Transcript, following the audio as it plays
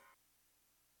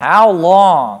How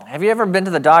long? Have you ever been to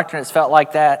the doctor and it's felt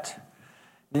like that?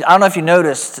 I don't know if you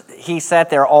noticed, he sat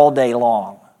there all day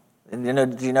long. And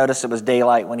did you notice it was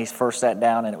daylight when he first sat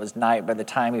down and it was night by the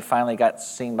time he finally got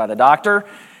seen by the doctor?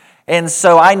 And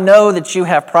so I know that you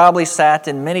have probably sat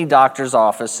in many doctors'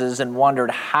 offices and wondered,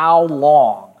 how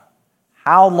long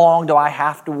do I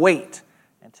have to wait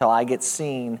until I get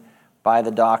seen by the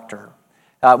doctor?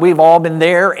 We've all been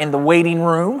there in the waiting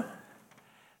room.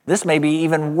 This may be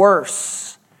even worse.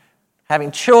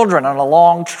 Having children on a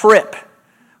long trip,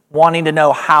 wanting to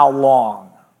know how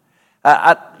long.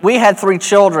 We had 3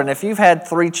 children. If you've had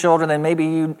 3 children, then maybe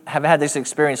you have had this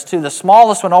experience too. The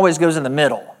smallest one always goes in the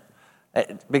middle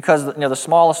because the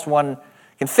smallest one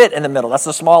can fit in the middle. That's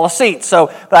the smallest seat.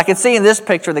 But I can see in this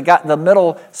picture the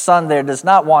middle son there does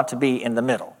not want to be in the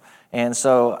middle. And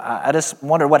so I just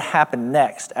wondered what happened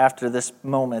next after this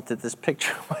moment that this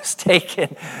picture was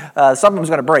taken. Something was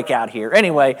going to break out here.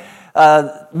 Anyway,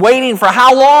 waiting for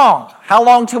how long? How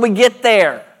long till we get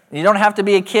there? You don't have to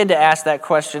be a kid to ask that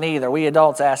question either. We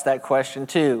adults ask that question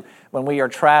too when we are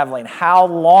traveling. How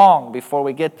long before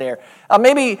we get there?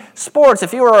 Maybe sports.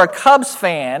 If you were a Cubs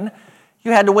fan, you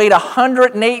had to wait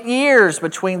 108 years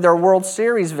between their World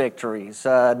Series victories,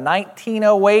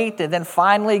 1908 and then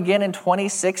finally again in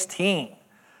 2016.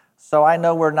 So I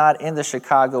know we're not in the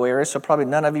Chicago area, so probably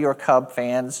none of you are Cub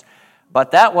fans,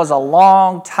 but that was a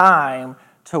long time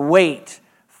to wait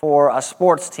for a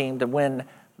sports team to win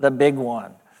the big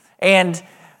one. And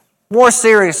more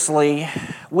seriously,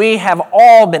 we have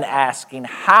all been asking,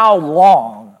 how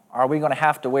long are we going to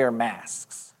have to wear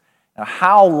masks? Now,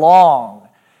 how long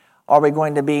are we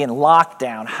going to be in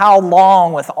lockdown? How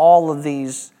long with all of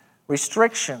these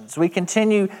restrictions? We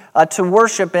continue to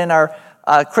worship in our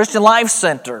Christian Life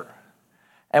Center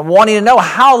and wanting to know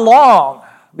how long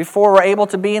before we're able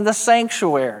to be in the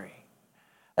sanctuary.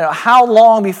 How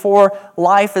long before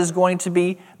life is going to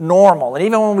be normal? And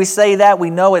even when we say that, we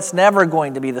know it's never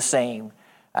going to be the same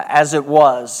as it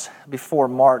was before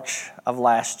March of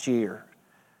last year.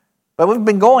 But we've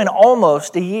been going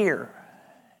almost a year.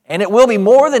 And it will be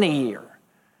more than a year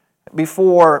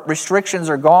before restrictions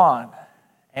are gone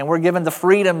and we're given the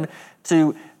freedom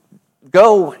to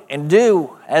go and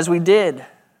do as we did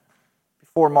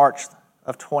before March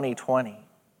of 2020.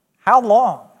 How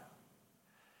long?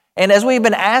 And as we've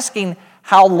been asking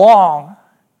how long,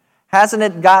 hasn't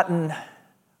it gotten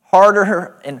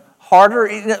harder and harder?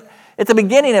 At the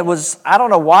beginning it was, I don't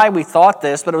know why we thought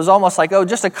this, but it was almost like,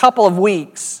 just a couple of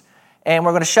weeks and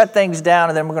we're going to shut things down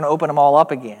and then we're going to open them all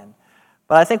up again.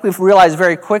 But I think we've realized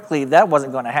very quickly that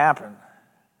wasn't going to happen.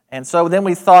 And so then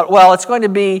we thought, it's going to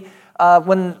be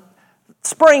when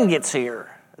spring gets here,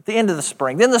 at the end of the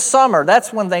spring. Then the summer,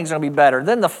 that's when things are going to be better.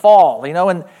 Then the fall,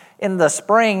 in the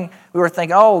spring, we were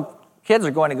thinking, kids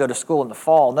are going to go to school in the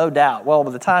fall, no doubt. Well,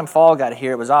 by the time fall got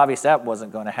here, it was obvious that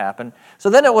wasn't going to happen. So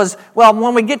then it was,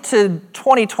 when we get to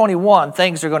 2021,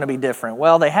 things are going to be different.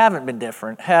 Well, they haven't been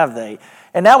different, have they?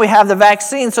 And now we have the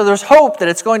vaccine, so there's hope that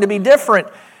it's going to be different.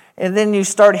 And then you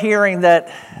start hearing that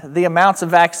the amounts of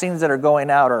vaccines that are going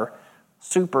out are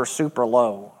super, super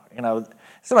low.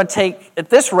 It's going to take, at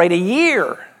this rate, a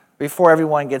year before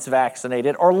everyone gets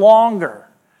vaccinated or longer.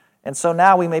 And so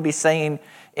now we may be saying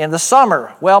in the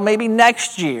summer, maybe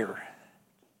next year,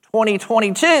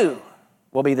 2022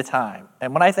 will be the time.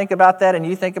 And when I think about that and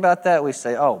you think about that, we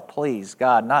say, please,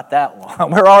 God, not that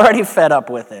long. We're already fed up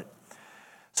with it.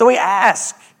 So we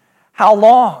ask, how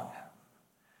long?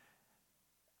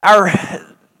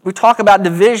 We talk about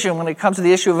division when it comes to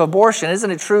the issue of abortion.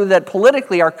 Isn't it true that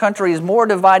politically our country is more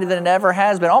divided than it ever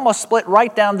has been, almost split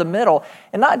right down the middle,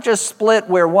 and not just split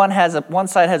where one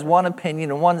side has one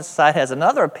opinion and one side has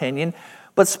another opinion,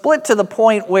 but split to the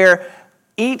point where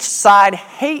each side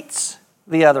hates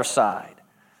the other side.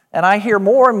 And I hear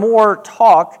more and more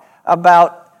talk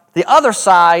about the other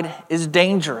side is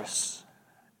dangerous.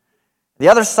 The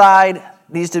other side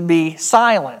needs to be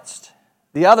silenced.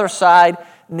 The other side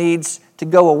needs to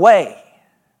go away.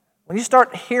 When you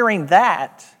start hearing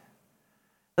that,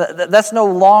 that's no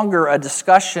longer a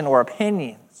discussion or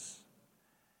opinions.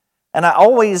 And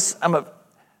I'm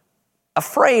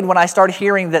afraid when I start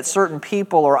hearing that certain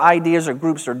people or ideas or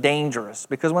groups are dangerous,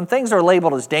 because when things are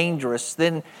labeled as dangerous,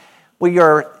 then we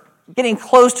are getting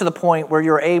close to the point where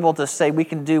you're able to say we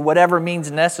can do whatever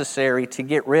means necessary to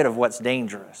get rid of what's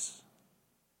dangerous.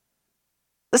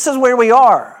 This is where we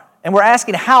are, and we're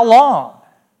asking how long?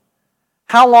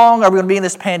 How long are we going to be in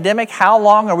this pandemic? How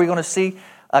long are we going to see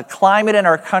a climate in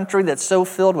our country that's so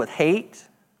filled with hate?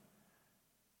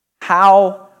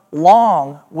 How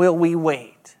long will we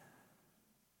wait?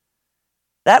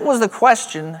 That was the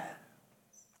question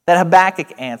that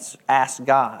Habakkuk asked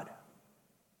God.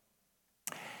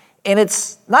 And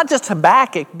it's not just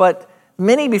Habakkuk, but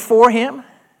many before him,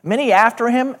 many after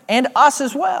him, and us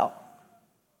as well.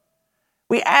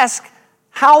 We ask,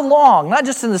 how long? Not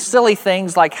just in the silly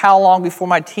things like how long before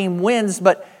my team wins,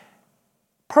 but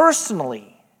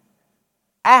personally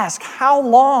ask, how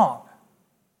long?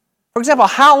 For example,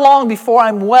 how long before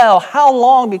I'm well? How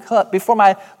long before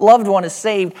my loved one is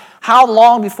saved? How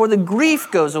long before the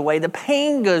grief goes away, the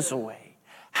pain goes away?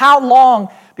 How long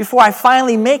before I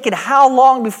finally make it? How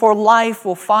long before life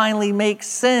will finally make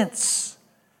sense?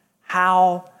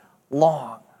 How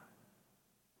long?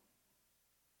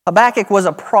 Habakkuk was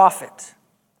a prophet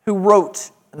who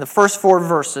wrote in the first 4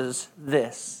 verses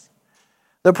this.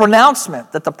 The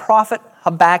pronouncement that the prophet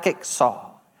Habakkuk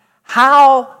saw.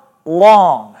 How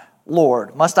long,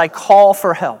 Lord, must I call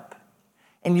for help?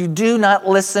 And you do not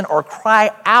listen, or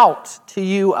cry out to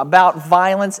you about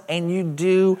violence, and you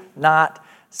do not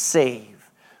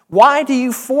save. Why do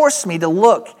you force me to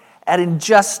look at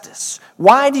injustice?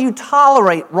 Why do you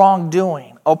tolerate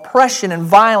wrongdoing? Oppression and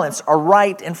violence are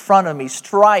right in front of me.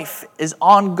 Strife is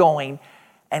ongoing,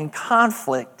 and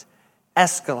conflict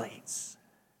escalates.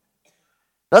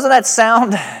 Doesn't that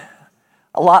sound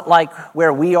a lot like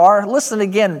where we are? Listen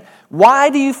again. Why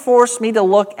do you force me to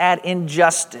look at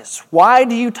injustice? Why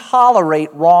do you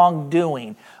tolerate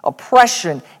wrongdoing?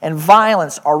 Oppression and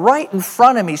violence are right in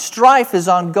front of me. Strife is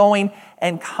ongoing,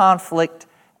 and conflict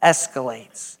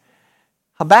escalates.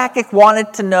 Habakkuk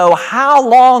wanted to know, how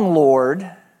long,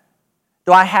 Lord,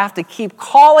 do I have to keep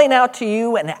calling out to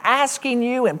you and asking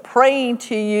you and praying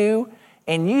to you,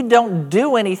 and you don't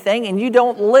do anything and you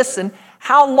don't listen?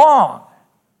 How long?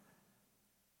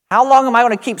 How long am I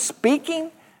going to keep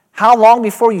speaking? How long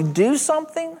before you do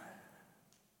something?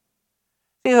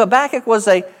 See, Habakkuk was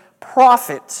a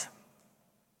prophet.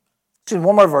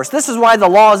 One more verse. This is why the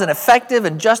law is ineffective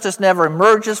and justice never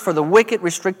emerges, for the wicked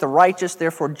restrict the righteous,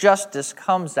 therefore justice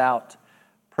comes out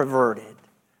perverted.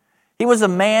 He was a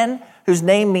man whose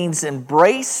name means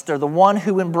embraced, or the one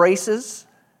who embraces.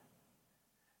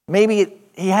 Maybe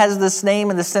he has this name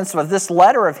in the sense of this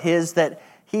letter of his, that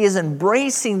he is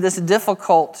embracing this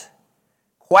difficult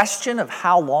question of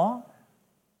how long.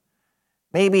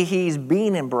 Maybe he's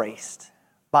being embraced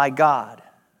by God,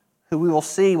 who we will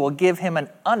see will give him an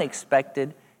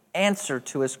unexpected answer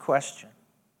to his question.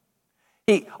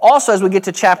 He also, as we get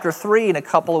to chapter 3 in a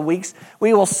couple of weeks,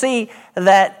 we will see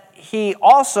that he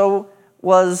also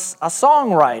was a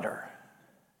songwriter.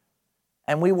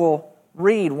 And we will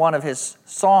read one of his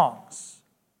songs.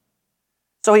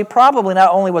 So he probably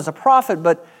not only was a prophet,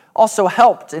 but also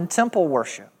helped in temple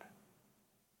worship.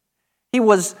 He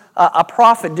was a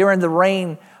prophet during the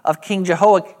reign of King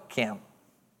Jehoiakim.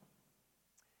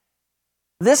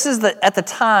 This is at the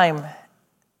time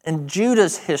in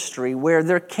Judah's history where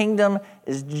their kingdom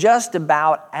is just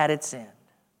about at its end.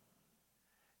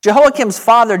 Jehoiakim's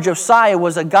father, Josiah,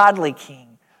 was a godly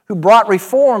king who brought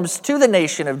reforms to the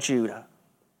nation of Judah.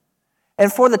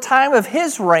 And for the time of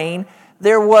his reign,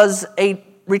 there was a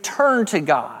return to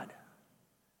God,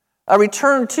 a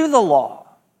return to the law.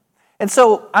 And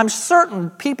so I'm certain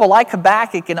people like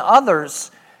Habakkuk and others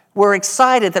were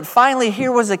excited that finally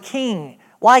here was a king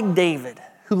like David,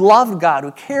 who loved God,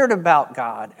 who cared about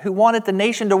God, who wanted the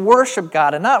nation to worship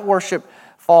God and not worship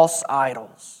false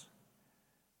idols.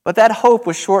 But that hope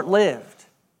was short-lived.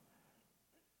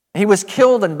 He was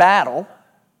killed in battle.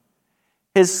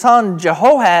 His son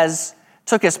Jehoahaz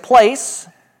took his place.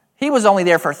 He was only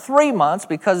there for 3 months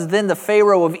because then the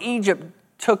Pharaoh of Egypt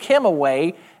took him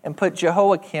away and put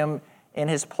Jehoiakim in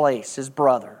his place, his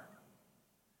brother.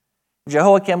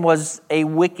 Jehoiakim was a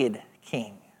wicked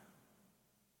king.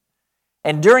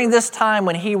 And during this time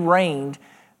when he reigned,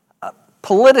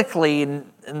 politically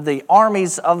in the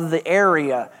armies of the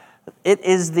area, it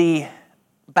is the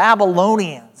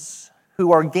Babylonians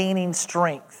who are gaining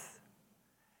strength.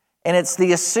 And it's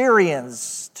the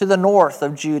Assyrians to the north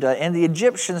of Judah and the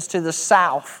Egyptians to the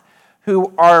south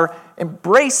who are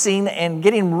embracing and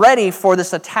getting ready for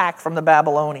this attack from the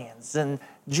Babylonians. And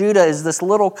Judah is this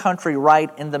little country right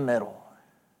in the middle.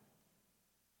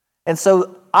 And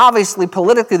so, obviously,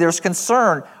 politically, there's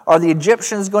concern. Are the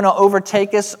Egyptians going to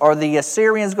overtake us? Are the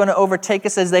Assyrians going to overtake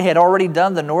us as they had already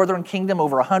done the northern kingdom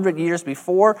over 100 years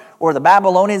before? Or are the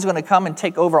Babylonians going to come and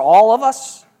take over all of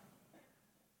us?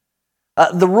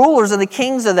 The rulers and the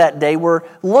kings of that day were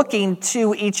looking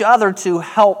to each other to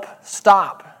help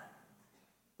stop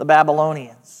the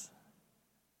Babylonians.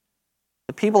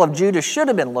 The people of Judah should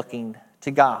have been looking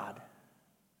to God,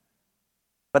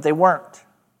 but they weren't.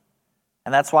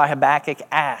 And that's why Habakkuk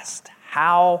asked,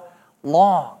 how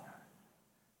long?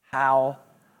 How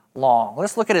long?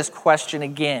 Let's look at his question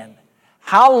again.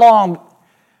 How long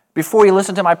before you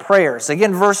listen to my prayers.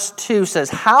 Again, verse 2 says,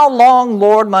 "How long,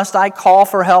 Lord, must I call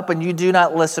for help and you do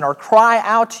not listen, or cry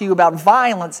out to you about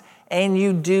violence and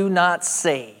you do not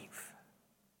save?"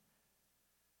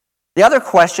 The other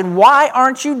question, why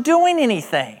aren't you doing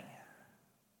anything?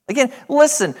 Again,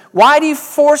 listen, why do you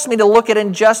force me to look at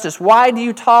injustice? Why do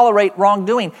you tolerate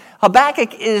wrongdoing?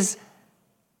 Habakkuk is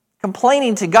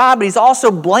complaining to God, but he's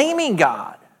also blaming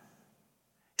God.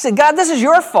 He said, God, this is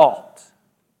your fault.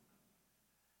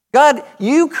 God,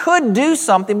 you could do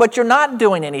something, but you're not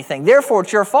doing anything. Therefore,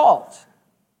 it's your fault.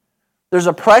 There's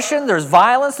oppression, there's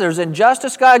violence, there's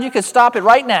injustice. God, you could stop it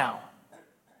right now.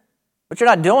 But you're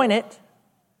not doing it.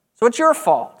 So it's your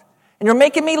fault. And you're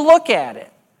making me look at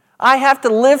it. I have to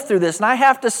live through this, and I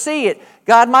have to see it.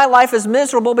 God, my life is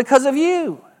miserable because of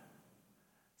you.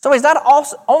 So he's not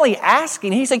only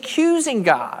asking, he's accusing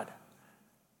God.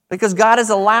 Because God is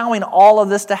allowing all of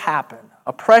this to happen.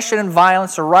 Oppression and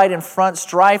violence are right in front.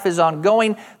 Strife is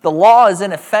ongoing. The law is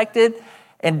ineffective,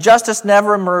 and justice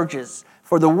never emerges.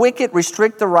 For the wicked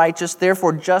restrict the righteous,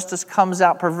 therefore justice comes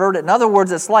out perverted. In other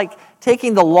words, it's like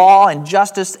taking the law and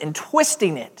justice and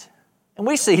twisting it. And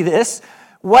we see this.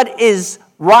 What is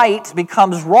right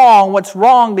becomes wrong. What's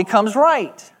wrong becomes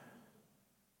right.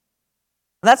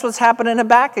 And that's what's happened in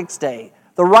Habakkuk's day.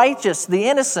 The righteous, the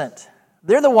innocent,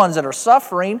 they're the ones that are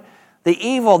suffering. The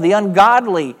evil, the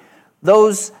ungodly,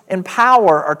 those in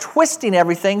power are twisting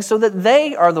everything so that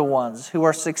they are the ones who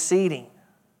are succeeding.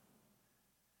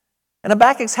 And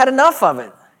Habakkuk's had enough of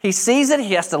it. He sees it,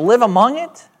 he has to live among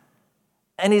it,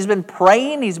 and he's been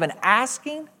praying, he's been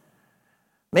asking,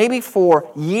 maybe for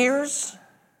years.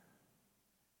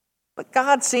 But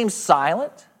God seems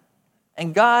silent,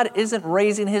 and God isn't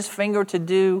raising his finger to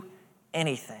do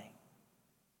anything.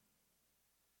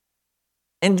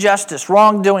 Injustice,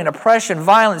 wrongdoing, oppression,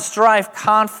 violence, strife,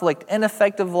 conflict,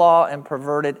 ineffective law, and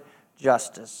perverted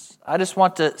justice. I just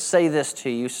want to say this to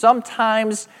you.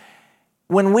 Sometimes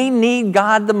when we need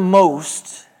God the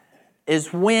most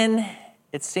is when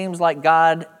it seems like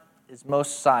God is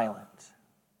most silent.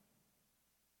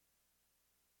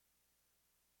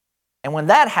 And when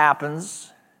that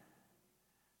happens,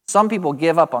 some people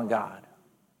give up on God.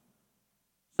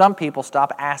 Some people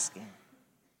stop asking.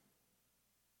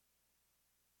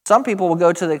 Some people will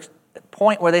go to the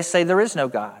point where they say there is no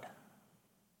God.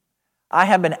 I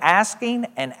have been asking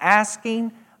and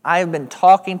asking. I have been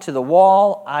talking to the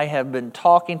wall. I have been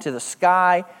talking to the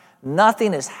sky.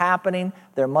 Nothing is happening.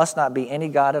 There must not be any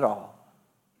God at all.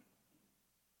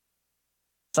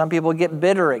 Some people get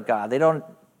bitter at God. They don't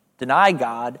deny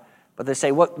God, but they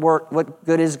say, what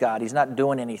good is God? He's not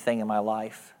doing anything in my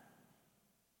life.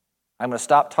 I'm going to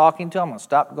stop talking to him. I'm going to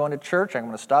stop going to church. I'm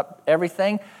going to stop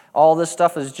everything. All this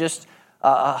stuff is just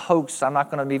a hoax. I'm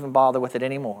not going to even bother with it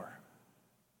anymore.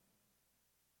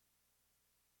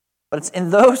 But it's in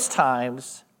those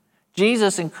times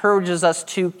Jesus encourages us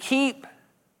to keep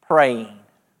praying.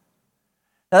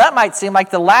 Now that might seem like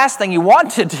the last thing you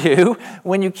want to do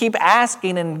when you keep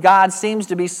asking and God seems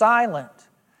to be silent.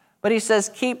 But he says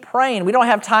keep praying. We don't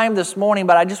have time this morning,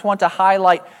 but I just want to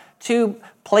highlight two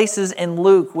places in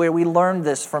Luke where we learned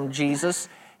this from Jesus.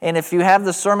 And if you have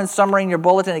the sermon summary in your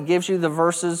bulletin, it gives you the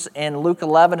verses in Luke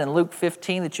 11 and Luke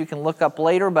 15 that you can look up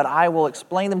later, but I will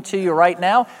explain them to you right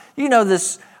now. You know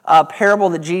this parable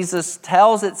that Jesus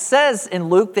tells. It says in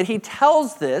Luke that he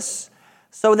tells this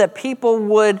so that people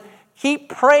would keep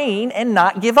praying and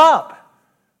not give up.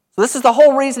 So this is the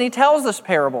whole reason he tells this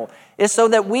parable, is so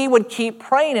that we would keep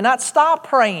praying and not stop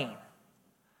praying.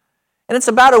 And it's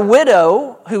about a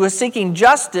widow who is seeking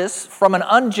justice from an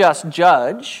unjust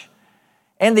judge.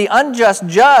 And the unjust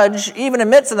judge even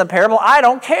admits in the parable, I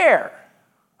don't care.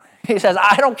 He says,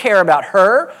 I don't care about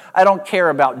her. I don't care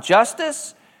about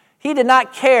justice. He did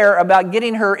not care about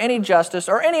getting her any justice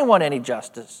or anyone any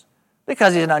justice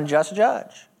because he's an unjust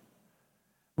judge.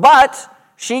 But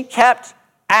she kept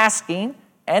asking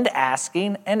and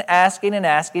asking and asking and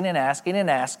asking and asking and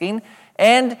asking.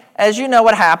 And as you know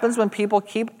what happens when people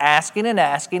keep asking and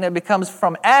asking, it becomes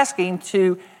from asking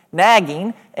to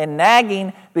nagging, and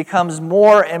nagging becomes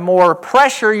more and more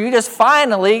pressure. You just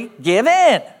finally give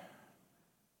in.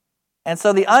 And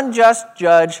so the unjust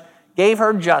judge gave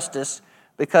her justice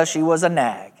because she was a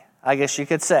nag, I guess you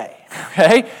could say.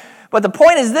 Okay? But the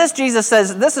point is this, Jesus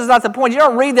says, this is not the point. You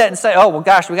don't read that and say, oh, well,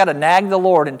 gosh, we got to nag the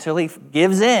Lord until he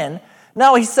gives in.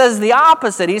 No, he says the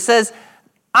opposite. He says,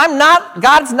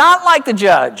 God's not like the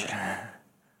judge.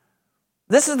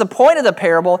 This is the point of the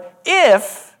parable.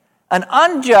 If an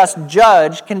unjust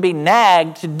judge can be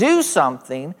nagged to do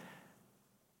something,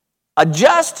 a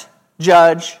just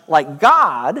judge like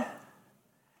God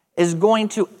is going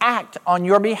to act on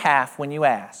your behalf when you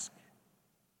ask.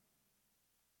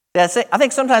 I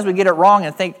think sometimes we get it wrong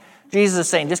and think Jesus is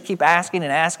saying, just keep asking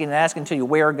and asking and asking until you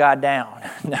wear God down.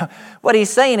 No, what he's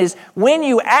saying is, when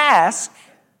you ask,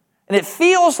 and it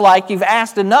feels like you've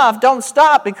asked enough, don't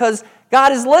stop, because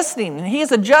God is listening, and He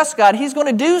is a just God. He's going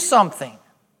to do something.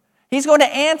 He's going to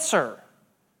answer.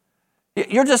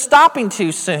 You're just stopping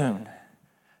too soon.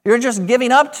 You're just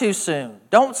giving up too soon.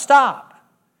 Don't stop.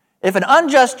 If an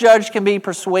unjust judge can be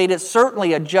persuaded,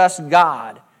 certainly a just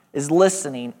God is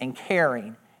listening and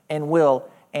caring and will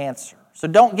answer. So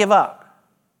don't give up.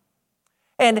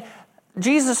 And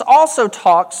Jesus also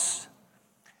talks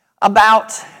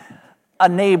about a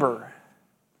neighbor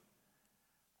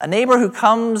who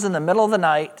comes in the middle of the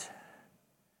night,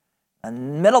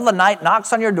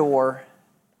 knocks on your door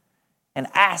and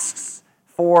asks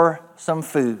for some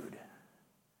food.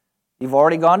 You've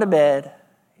already gone to bed.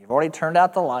 You've already turned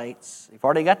out the lights. You've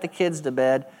already got the kids to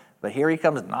bed, but here he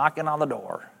comes knocking on the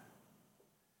door.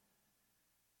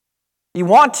 You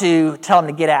want to tell him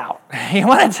to get out. You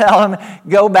want to tell him,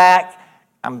 go back.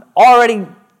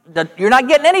 You're not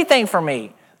getting anything from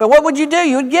me. But what would you do?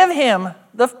 You would give him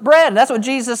the bread. And that's what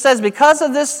Jesus says. Because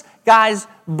of this guy's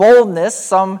boldness,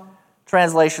 some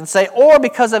translations say, or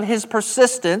because of his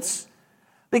persistence,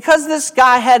 because this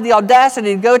guy had the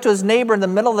audacity to go to his neighbor in the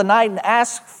middle of the night and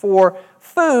ask for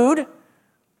food,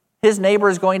 his neighbor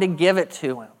is going to give it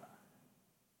to him.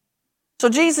 So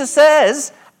Jesus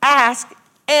says, ask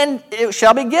and it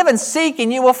shall be given. Seek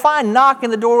and you will find. Knock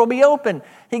and the door will be open.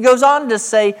 He goes on to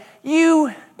say,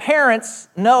 you parents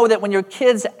know that when your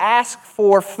kids ask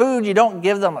for food, you don't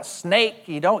give them a snake,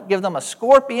 you don't give them a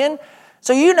scorpion.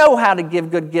 So you know how to give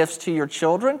good gifts to your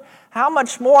children. How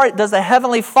much more does the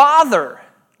Heavenly Father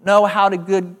know how to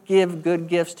give good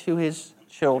gifts to His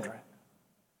children?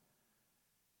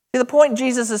 See, the point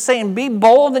Jesus is saying, be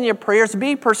bold in your prayers,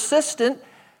 be persistent,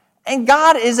 and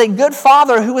God is a good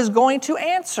Father who is going to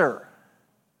answer.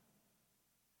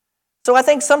 So I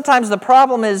think sometimes the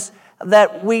problem is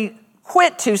that we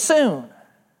quit too soon.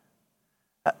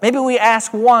 Maybe we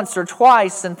ask once or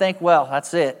twice and think, well,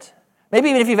 that's it. Maybe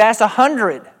even if you've asked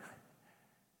 100.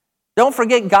 Don't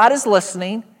forget, God is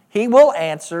listening. He will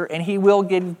answer, and He will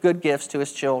give good gifts to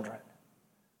His children.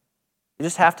 You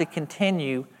just have to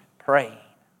continue praying.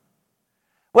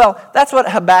 Well, that's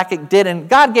what Habakkuk did, and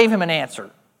God gave him an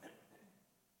answer.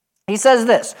 He says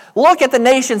this, look at the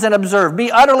nations and observe.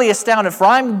 Be utterly astounded, for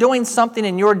I'm doing something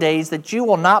in your days that you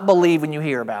will not believe when you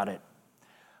hear about it.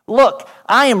 Look,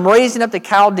 I am raising up the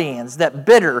Chaldeans, that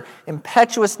bitter,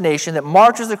 impetuous nation that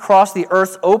marches across the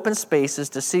earth's open spaces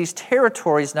to seize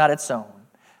territories not its own.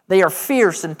 They are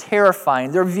fierce and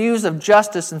terrifying. Their views of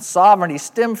justice and sovereignty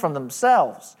stem from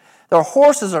themselves. Their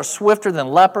horses are swifter than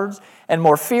leopards and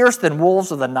more fierce than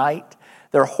wolves of the night.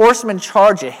 Their horsemen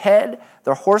charge ahead.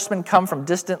 Their horsemen come from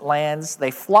distant lands.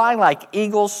 They fly like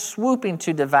eagles, swooping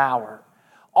to devour.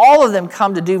 All of them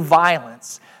come to do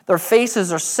violence. Their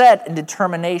faces are set in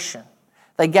determination.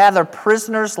 They gather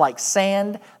prisoners like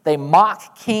sand. They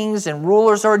mock kings and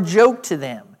rulers are a joke to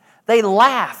them. They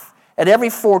laugh at every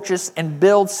fortress and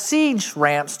build siege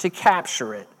ramps to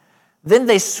capture it. Then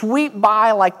they sweep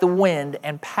by like the wind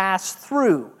and pass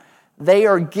through. They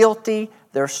are guilty.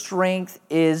 Their strength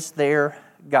is their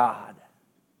God.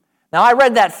 Now, I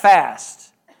read that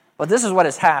fast, but this is what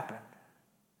has happened.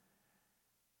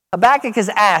 Habakkuk has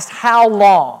asked, how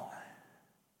long?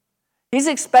 He's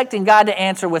expecting God to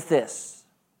answer with this.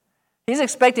 He's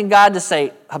expecting God to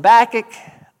say, Habakkuk,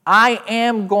 I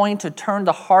am going to turn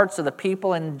the hearts of the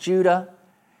people in Judah,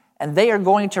 and they are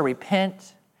going to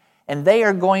repent, and they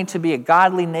are going to be a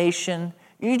godly nation.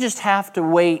 You just have to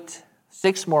wait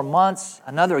 6 more months,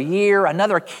 another year,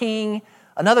 another king,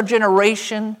 another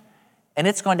generation, and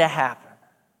it's going to happen.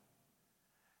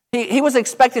 He was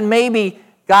expecting maybe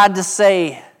God to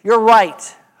say, you're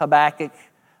right, Habakkuk.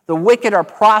 The wicked are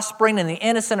prospering and the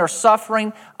innocent are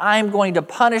suffering. I'm going to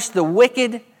punish the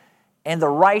wicked and the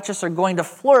righteous are going to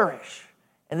flourish.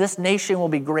 And this nation will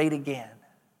be great again.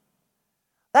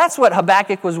 That's what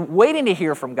Habakkuk was waiting to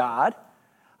hear from God.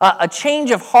 A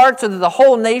change of heart so that the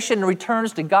whole nation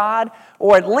returns to God,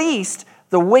 or at least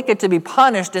the wicked to be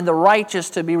punished and the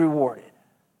righteous to be rewarded.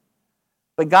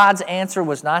 But God's answer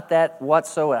was not that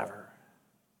whatsoever.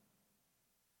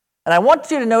 And I want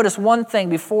you to notice one thing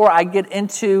before I get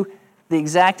into the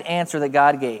exact answer that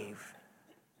God gave.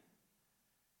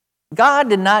 God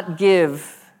did not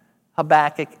give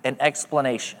Habakkuk an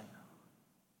explanation.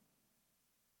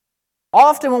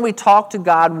 Often when we talk to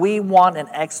God, we want an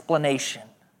explanation.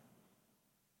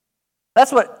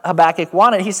 That's what Habakkuk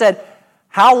wanted. He said,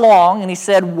 how long? And he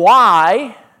said,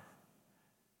 why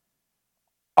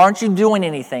aren't you doing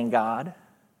anything, God?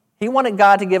 He wanted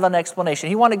God to give an explanation.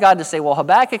 He wanted God to say, well,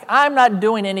 Habakkuk, I'm not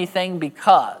doing anything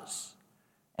because,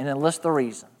 and then list the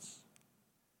reasons.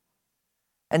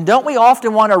 And don't we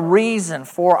often want a reason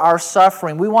for our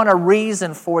suffering? We want a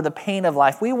reason for the pain of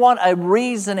life. We want a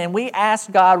reason, and we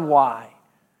ask God why.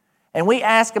 And we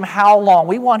ask Him how long.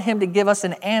 We want Him to give us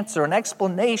an answer, an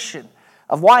explanation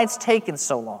of why it's taken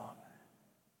so long.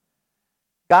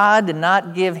 God did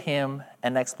not give him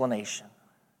an explanation.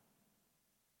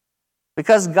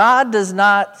 Because God does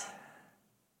not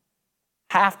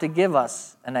have to give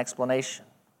us an explanation.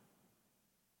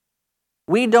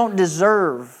 We don't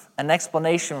deserve an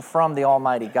explanation from the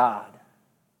Almighty God.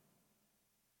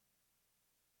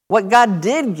 What God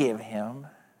did give him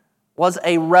was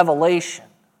a revelation.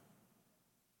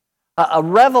 A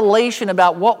revelation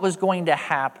about what was going to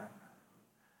happen.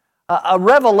 A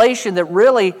revelation that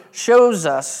really shows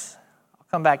us, I'll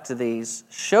come back to these,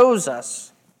 shows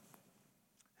us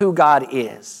who God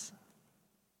is.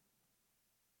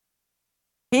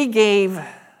 He gave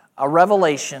a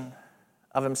revelation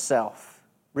of himself,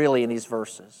 really, in these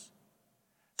verses.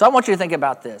 So I want you to think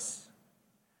about this.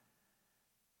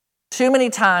 Too many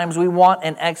times we want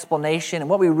an explanation, and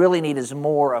what we really need is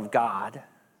more of God.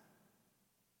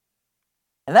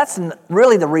 And that's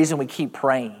really the reason we keep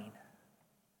praying.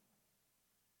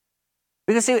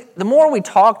 Because, see, the more we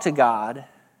talk to God,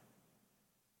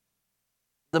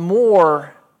 the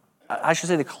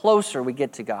closer we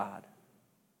get to God.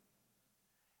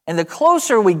 And the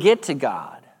closer we get to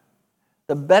God,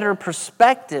 the better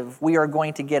perspective we are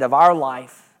going to get of our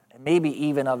life, and maybe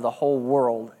even of the whole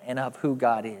world, and of who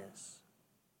God is.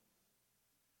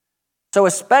 So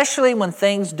especially when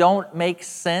things don't make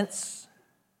sense,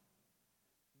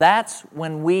 that's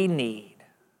when we need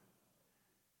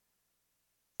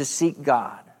to seek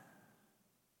God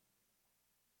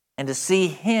and to see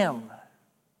Him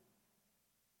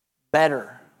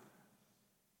better.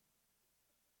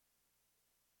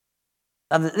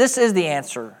 Now, this is the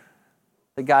answer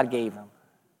that God gave him.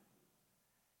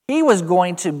 He was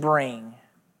going to bring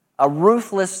a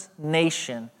ruthless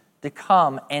nation to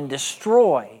come and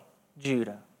destroy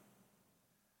Judah.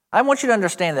 I want you to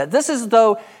understand that. This is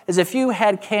as if you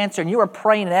had cancer and you were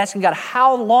praying and asking God,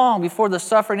 how long before the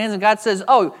suffering ends? And God says,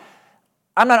 you're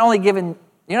not only going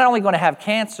to have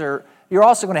cancer, you're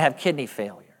also going to have kidney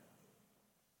failure.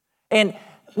 And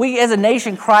we as a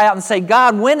nation cry out and say,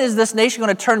 God, when is this nation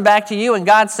going to turn back to you? And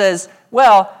God says,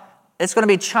 well, it's going to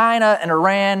be China and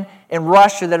Iran and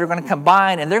Russia that are going to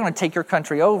combine, and they're going to take your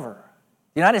country over.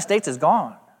 The United States is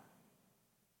gone.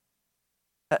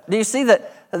 Do you see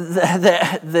that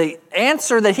the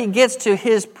answer that he gets to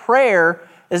his prayer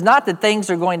is not that things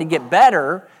are going to get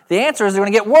better. The answer is they're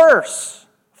going to get worse,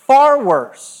 far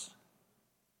worse.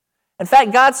 In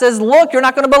fact, God says, look, you're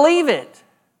not going to believe it.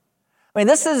 I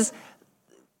mean,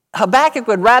 Habakkuk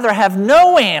would rather have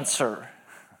no answer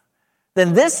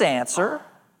than this answer.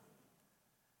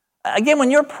 Again, when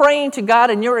you're praying to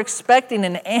God and you're expecting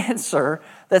an answer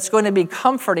that's going to be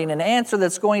comforting, an answer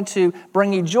that's going to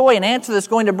bring you joy, an answer that's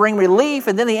going to bring relief,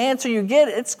 and then the answer you get,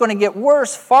 it's going to get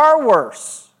worse, far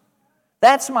worse.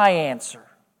 That's my answer.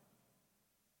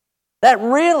 That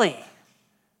really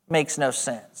makes no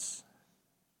sense.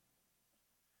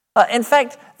 In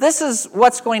fact, this is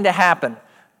what's going to happen.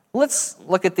 Let's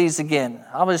look at these again.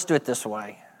 I'll just do it this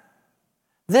way.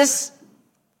 This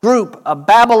group of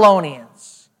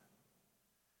Babylonians,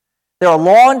 they're a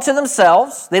law unto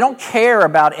themselves. They don't care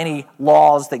about any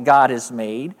laws that God has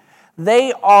made.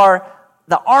 The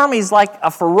army's like a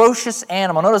ferocious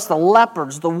animal. Notice the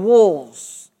leopards, the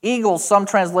wolves, eagles, some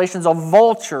translations of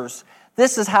vultures.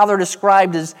 This is how they're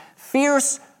described as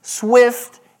fierce,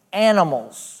 swift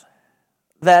animals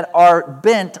that are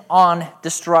bent on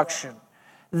destruction.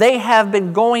 They have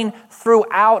been going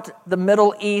throughout the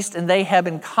Middle East, and they have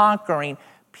been conquering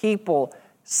people,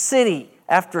 city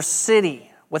after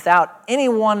city, without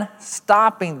anyone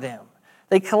stopping them.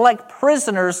 They collect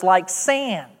prisoners like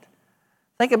sand.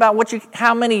 Think about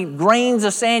how many grains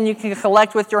of sand you can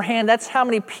collect with your hand. That's how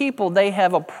many people they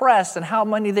have oppressed and how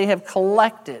many they have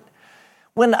collected.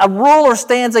 When a ruler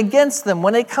stands against them,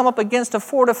 when they come up against a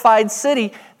fortified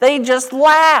city, they just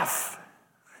laugh.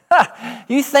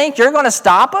 You think you're going to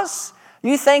stop us?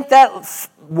 You think that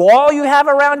wall you have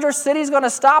around your city is going to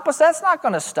stop us? That's not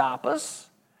going to stop us.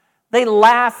 They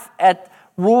laugh at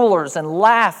rulers and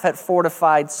laugh at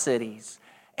fortified cities.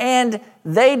 And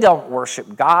they don't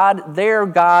worship God. Their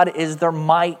God is their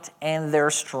might and their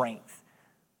strength.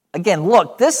 Again,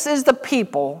 look, this is the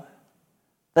people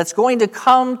that's going to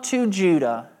come to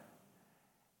Judah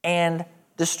and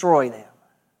destroy them.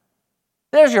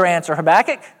 There's your answer,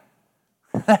 Habakkuk.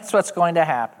 That's what's going to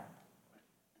happen.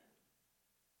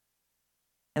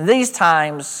 In these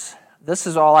times, this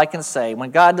is all I can say.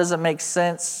 When God doesn't make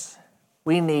sense,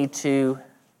 we need to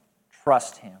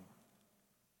trust Him.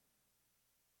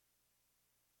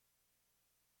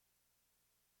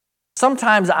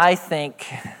 Sometimes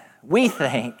we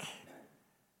think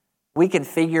we can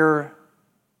figure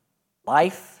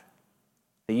life,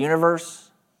 the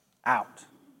universe, out.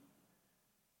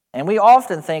 And we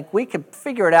often think we could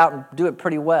figure it out and do it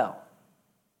pretty well.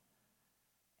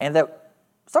 And that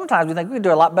sometimes we think we can do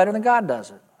it a lot better than God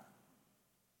does it.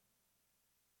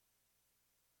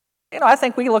 I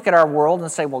think we look at our world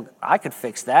and say, well, I could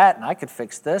fix that, and I could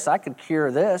fix this, I could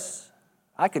cure this,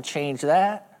 I could change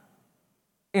that.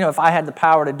 If I had the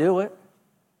power to do it.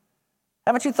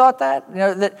 Haven't you thought that?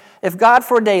 That if God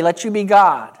for a day let you be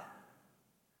God,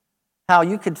 how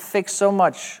you could fix so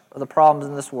much of the problems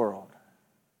in this world.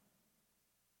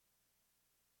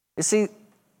 You see,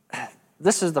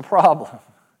 this is the problem.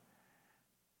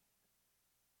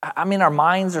 Our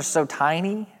minds are so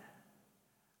tiny.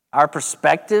 Our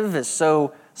perspective is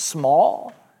so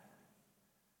small.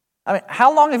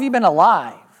 How long have you been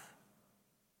alive?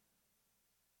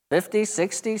 50,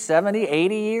 60, 70,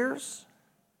 80 years?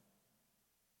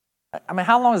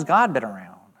 How long has God been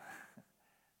around?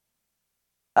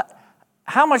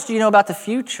 How much do you know about the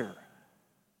future?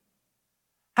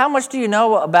 How much do you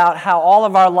know about how all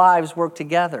of our lives work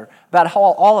together, about how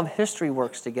all of history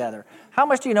works together? How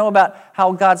much do you know about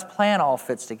how God's plan all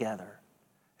fits together?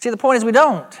 See, the point is we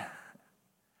don't.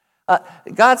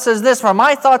 God says this, for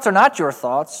my thoughts are not your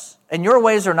thoughts, and your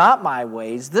ways are not my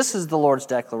ways. This is the Lord's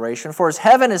declaration. For as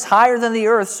heaven is higher than the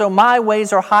earth, so my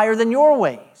ways are higher than your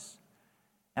ways,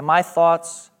 and my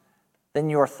thoughts than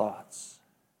your thoughts.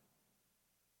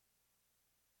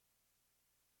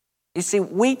 You see,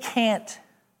 we can't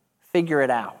figure it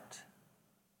out.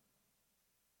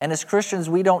 And as Christians,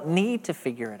 we don't need to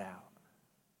figure it out.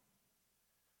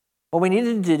 What we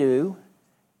need to do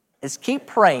is keep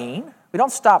praying. We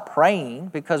don't stop praying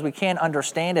because we can't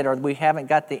understand it or we haven't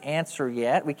got the answer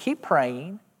yet. We keep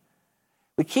praying.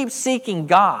 We keep seeking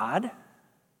God,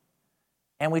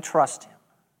 and we trust Him.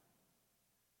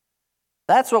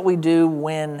 That's what we do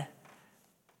when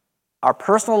our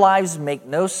personal lives make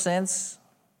no sense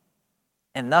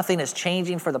and nothing is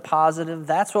changing for the positive.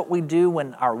 That's what we do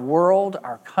when our world,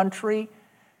 our country,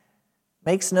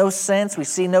 makes no sense. We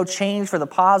see no change for the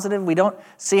positive. We don't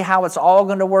see how it's all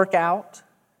going to work out.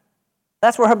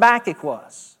 That's where Habakkuk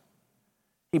was.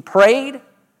 He prayed,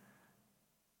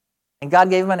 and God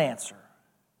gave him an answer.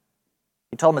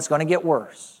 He told him it's going to get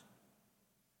worse.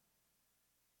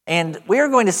 And we are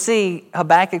going to see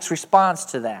Habakkuk's response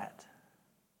to that.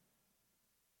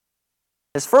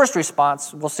 His first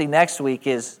response, we'll see next week,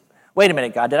 is, wait a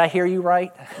minute, God, did I hear you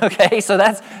right? Okay, so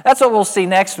that's what we'll see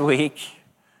next week.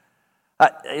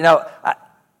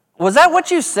 Was that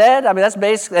what you said? That's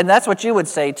basically, and that's what you would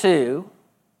say too.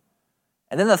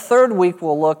 And then the third week,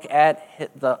 we'll look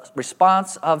at the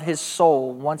response of his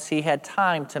soul once he had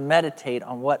time to meditate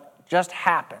on what just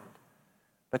happened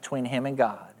between him and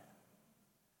God.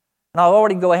 And I'll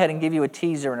already go ahead and give you a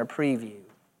teaser and a preview.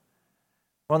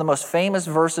 One of the most famous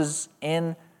verses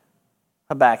in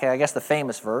Habakkuk, I guess the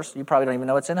famous verse, you probably don't even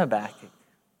know it's in Habakkuk.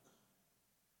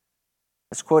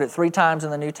 It's quoted 3 times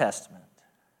in the New Testament.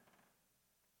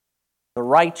 The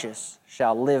righteous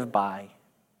shall live by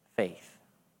faith.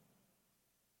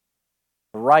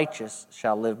 The righteous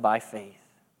shall live by faith.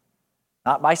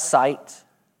 Not by sight,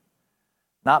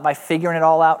 not by figuring it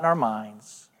all out in our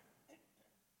minds,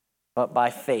 but by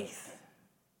faith.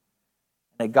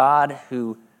 In a God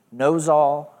who knows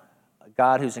all, a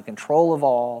God who's in control of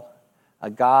all, a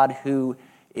God who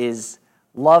is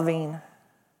loving, a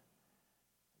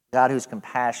God who's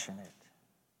compassionate.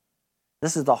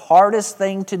 This is the hardest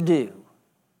thing to do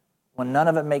when none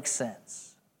of it makes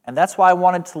sense. And that's why I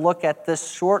wanted to look at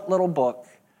this short little book,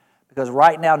 because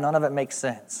right now none of it makes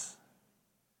sense.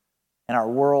 In our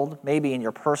world, maybe in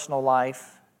your personal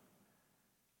life,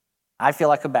 I feel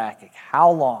like Habakkuk. How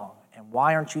long and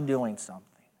why aren't you doing something?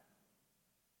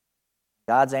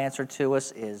 God's answer to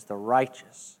us is the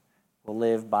righteous will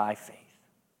live by faith.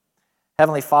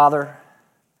 Heavenly Father,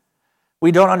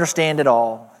 we don't understand it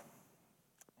all,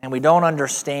 and we don't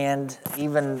understand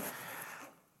even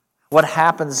what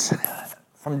happens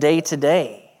from day to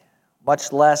day,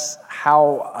 much less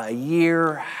how a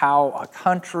year, how a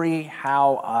country,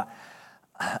 how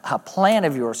a plan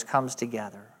of yours comes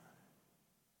together.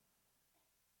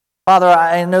 Father,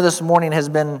 I know this morning has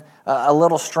been a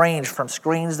little strange, from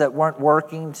screens that weren't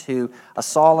working to a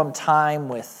solemn time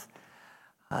with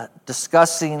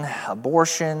discussing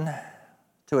abortion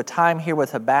to a time here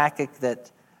with Habakkuk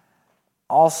that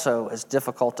also is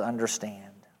difficult to understand.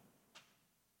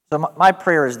 So my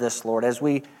prayer is this, Lord, as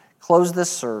we close this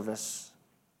service,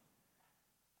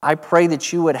 I pray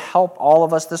that you would help all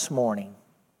of us this morning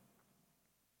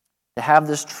to have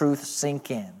this truth sink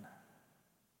in,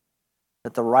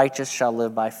 that the righteous shall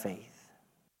live by faith.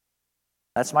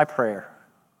 That's my prayer.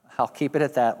 I'll keep it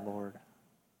at that, Lord.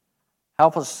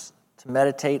 Help us to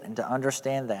meditate and to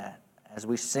understand that as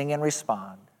we sing and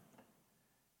respond,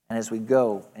 and as we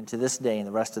go into this day and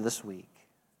the rest of this week.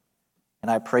 And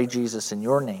I pray, Jesus, in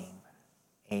your name,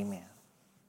 amen.